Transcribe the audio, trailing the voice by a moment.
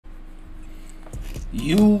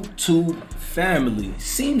YouTube family,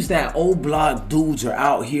 seems that Oblock dudes are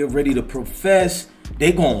out here ready to profess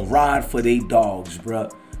they gonna ride for they dogs,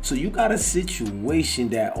 bruh. So you got a situation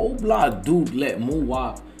that Oblock dude let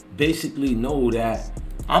Muwop basically know that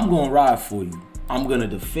I'm gonna ride for you, I'm gonna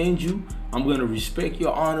defend you, I'm gonna respect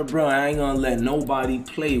your honor, bro. I ain't gonna let nobody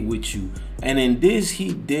play with you. And in this,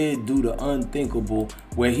 he did do the unthinkable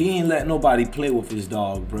where he ain't let nobody play with his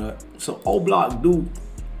dog, bro. So Oblock dude,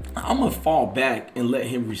 I'm gonna fall back and let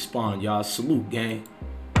him respond, y'all. Salute, gang.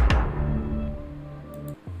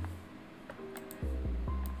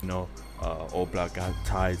 You know, Oblock got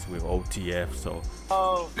ties with OTF, so.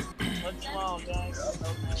 Oh, what you want, gang?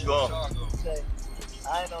 What you want?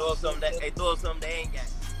 I know. Throw something that, hey, throw something they ain't got.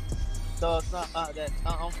 Throw something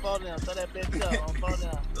I'm folding them. Throw that bitch up. I'm folding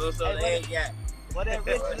them. Throw something they ain't got. What that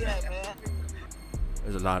bitch is at, man?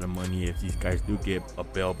 There's a lot of money if these guys do get a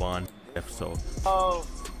bail bond, so. Oh,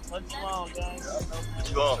 what you want, gang? What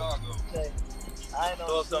you want? I know.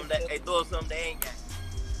 Throw something that, hey, throw something they ain't got.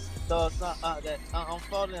 Throw something I'm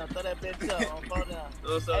folding them. Throw that bitch up. I'm folding them.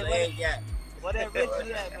 Throw something they ain't got. What that bitch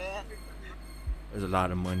is at, man? There's a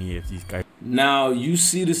lot of money if these guys. Now you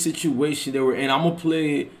see the situation they were in. I'm gonna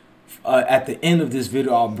play it at the end of this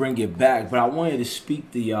video. I'll bring it back, but I wanted to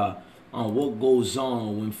speak to y'all on what goes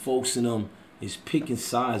on when folks in them is picking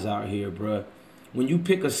sides out here, bruh. When you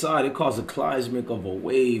pick a side, it causes a climactic of a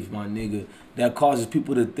wave, my nigga, that causes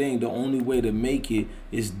people to think the only way to make it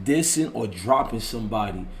is dissing or dropping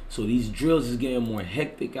somebody. So these drills is getting more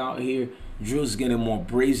hectic out here. Drills is getting more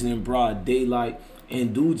brazen in broad daylight,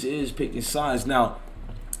 and dudes is picking sides. Now,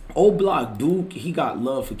 Oblock Duke, he got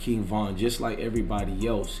love for King Von just like everybody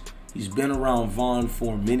else. He's been around Von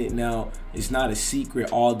for a minute now. It's not a secret.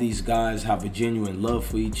 All these guys have a genuine love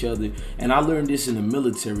for each other. And I learned this in the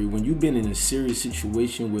military. When you've been in a serious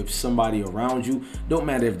situation with somebody around you, don't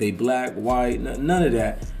matter if they black, white, none of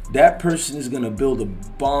that. That person is going to build a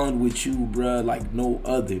bond with you, bruh, like no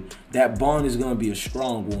other. That bond is going to be a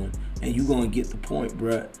strong one. And you're going to get the point,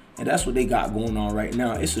 bruh. And that's what they got going on right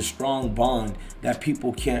now. It's a strong bond that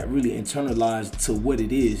people can't really internalize to what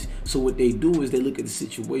it is. So what they do is they look at the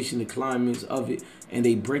situation, the climates of it, and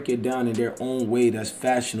they break it down in their own way that's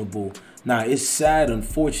fashionable. Now, it's sad,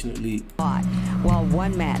 unfortunately. While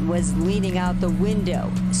one man was leaning out the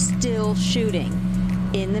window, still shooting.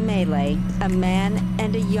 In the melee, a man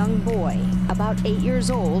and a young boy, about 8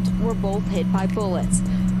 years old, were both hit by bullets.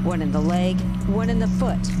 One in the leg, one in the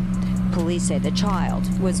foot. Police say the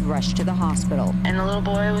child was rushed to the hospital. And the little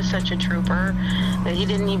boy was such a trooper that he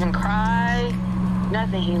didn't even cry,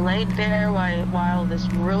 nothing. He laid there while this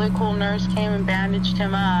really cool nurse came and bandaged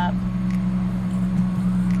him up.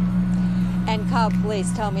 And Cobb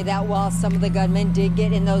police tell me that while some of the gunmen did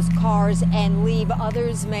get in those cars and leave,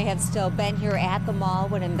 others may have still been here at the mall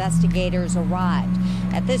when investigators arrived.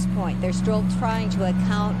 At this point, they're still trying to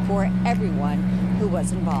account for everyone who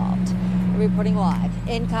was involved. Reporting live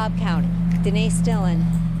in Cobb County, Denise Dillon.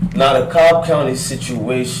 Now, the Cobb County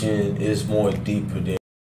situation is more deeper than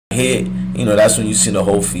hit. You know, that's when you see the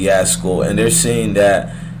whole fiasco. And they're saying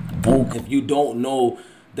that Book, if you don't know,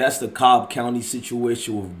 that's the Cobb County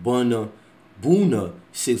situation with Buna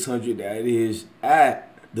 600 that is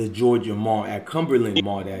at the Georgia Mall, at Cumberland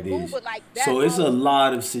Mall that is. So it's a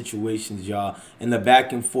lot of situations, y'all. And the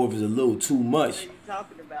back and forth is a little too much. What are you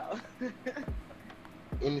talking about?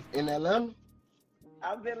 In Atlanta?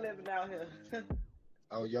 I've been living out here.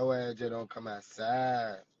 Oh, your ass just don't come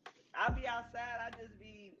outside. I be outside.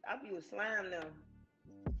 I be with Slime now.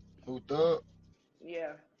 Who Thug?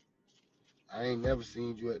 Yeah. I ain't never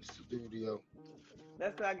seen you at the studio.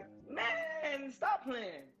 That's like, man, stop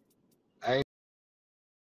playing. I ain't.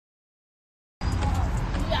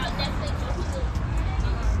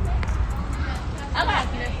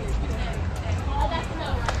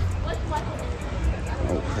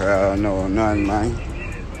 Okay, no, nothing, man.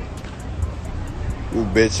 You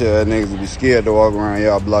bitch ass niggas be scared to walk around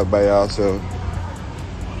y'all block by yourself.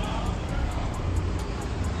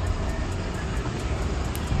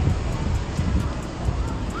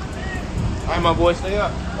 Alright, my boy, stay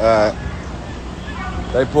up. Alright.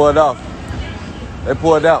 They pulled off. They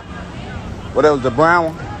pulled out. What, that was the brown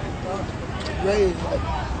one?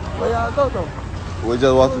 Where y'all go though? We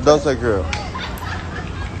just walked the Dose girl.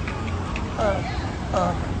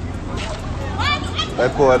 They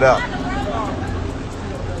pulled out.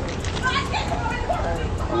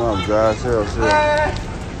 Come on, guys, chill.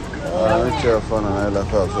 Let me chill for now. They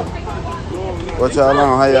left out too. What y'all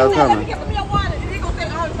on? How y'all coming?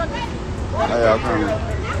 How y'all coming?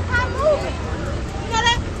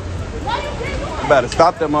 You better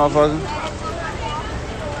stop that motherfucker.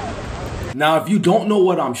 Now, if you don't know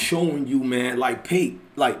what I'm showing you, man, like pay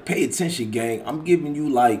attention, gang. I'm giving you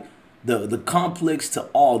like the complex to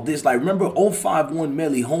all this. Like, remember 051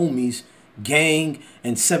 Melly Homies, Gang,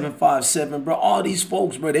 and 757, bro. All these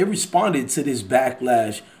folks, bro, they responded to this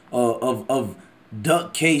backlash of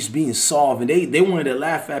Duck case being solved, and they wanted to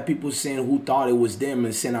laugh at people saying who thought it was them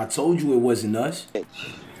and saying, I told you it wasn't us.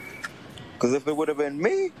 Because if it would have been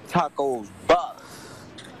me, tacos box.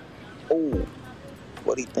 Oh,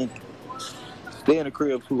 what do you think? Stay in the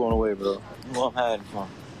crib too on the way, bro. You know I'm hiding from.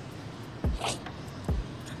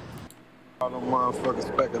 All them motherfucking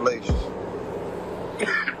speculations.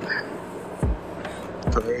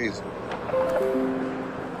 Crazy.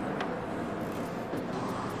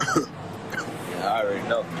 Yeah, I already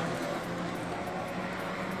know.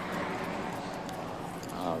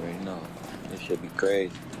 I already know. This should be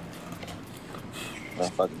crazy.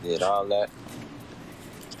 Motherfucker did all that.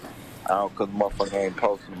 I don't, cause motherfucker ain't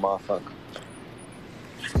posting the motherfucker.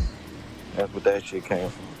 That's what that shit came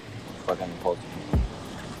from. Motherfucker ain't posting it.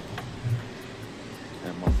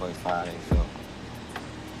 That motherfucker fired himself.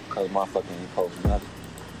 Cause motherfucker ain't posting nothing.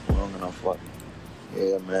 We don't get no fuck.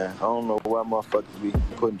 Yeah, man. I don't know why motherfuckers be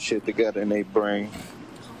putting shit together in their brain.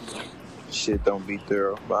 Shit don't be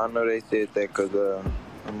thorough. But I know they said that cause that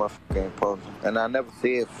motherfucker ain't posting. And I never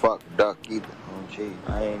said fuck Duck either. Oh, gee.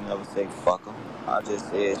 I ain't never say fuck him. I just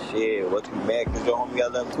said shit. What you mad cause your homie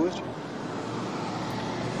got left twitching?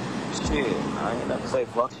 Shit. I ain't never say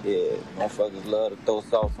fuck shit. Motherfuckers love to throw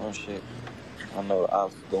sauce on shit. I know I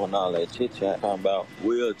was doing all that chit chat talking about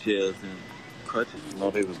wheelchairs and crutches. You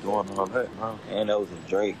know they was doing all that, huh? And that was a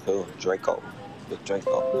Drake too. Draco. The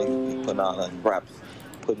Draco. Niggas be putting all that raps.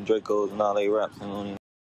 Putting Dracos in all they raps. You know.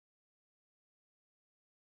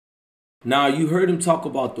 Now, you heard him talk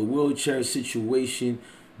about the wheelchair situation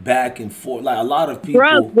back and forth. Like, a lot of people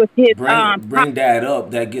bring that up.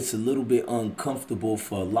 That gets a little bit uncomfortable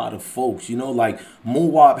for a lot of folks. You know, like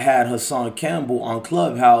Muwop had Hassan Campbell on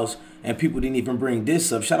Clubhouse, and people didn't even bring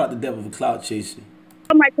this up. Shout out to Devil of Cloud Chaser.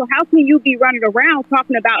 I'm like, so how can you be running around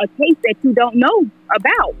talking about a case that you don't know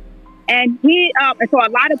about? And and so a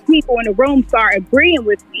lot of people in the room started agreeing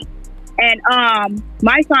with me. And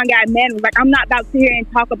my son got mad and was like, I'm not about to sit here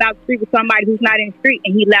and talk about the street with somebody who's not in the street,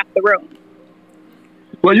 and he left the room.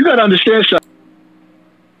 Well, you gotta understand something.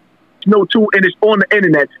 No, too, and it's on the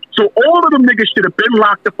internet. So all of them niggas should have been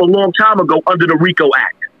locked up a long time ago under the RICO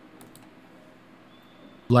Act.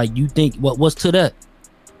 Like, you think what's to that?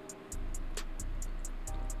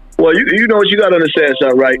 Well, you know what, you gotta understand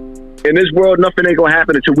something, right? In this world, nothing ain't gonna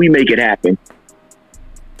happen until we make it happen.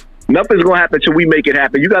 Nothing's gonna happen until we make it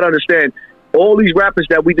happen. You gotta understand, all these rappers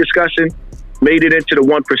that we discussing made it into the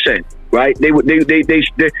 1%, right? They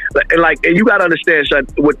and you gotta understand, son,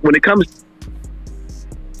 when it comes.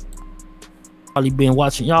 Probably been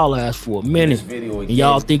watching y'all ass for a minute, and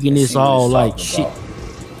y'all thinking it's all like shit.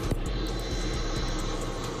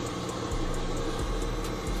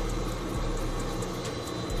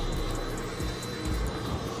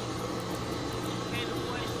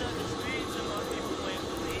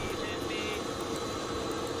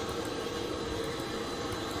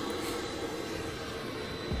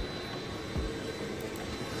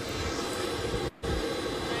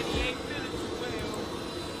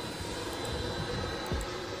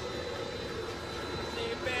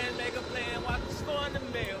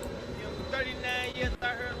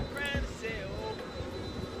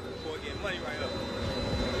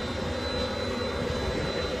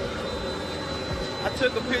 I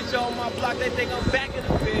took a picture on my block, they think I'm back in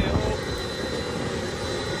the field.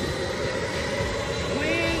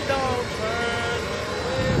 We don't turn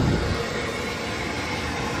away.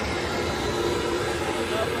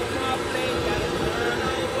 Up on my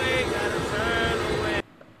plate, gotta turn away.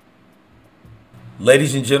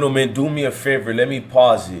 Ladies and gentlemen, do me a favor, let me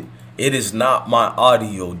pause it. It is not my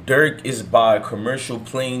audio. Durk is by commercial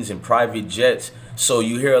planes and private jets. So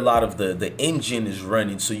you hear a lot of the engine is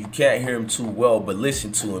running, so you can't hear him too well, but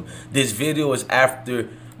listen to him. This video is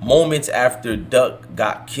moments after Duck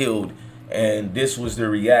got killed, and this was the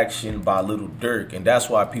reaction by Lil Durk, and that's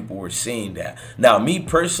why people were saying that. Now, me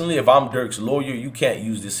personally, if I'm Durk's lawyer, you can't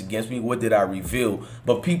use this against me. What did I reveal?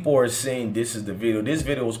 But people are saying this is the video. This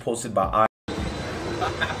video was posted by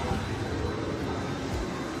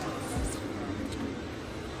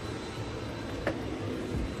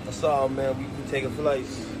That's all, man. We can take a flight.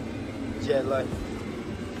 Jet life.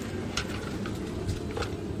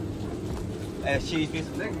 Ass cheese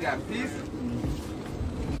pizza. Nigga got pizza.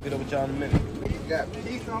 Get up with y'all in a minute. Nigga got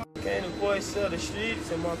pizza. Can the voice sell the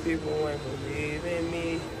streets and my people ain't believe in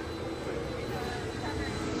me.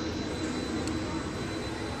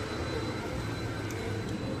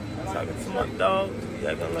 Talking to my dog.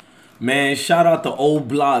 Man, shout out to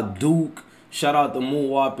Oblock, Duke. Shout out to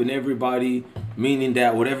Muwop and everybody. Meaning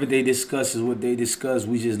that whatever they discuss is what they discuss.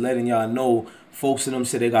 We just letting y'all know. Folks in them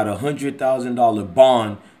said they got a $100,000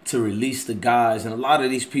 bond to release the guys. And a lot of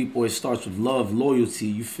these people, it starts with love, loyalty.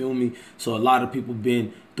 You feel me? So a lot of people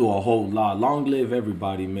been through a whole lot. Long live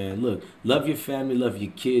everybody, man. Look, love your family, love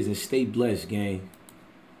your kids, and stay blessed, gang.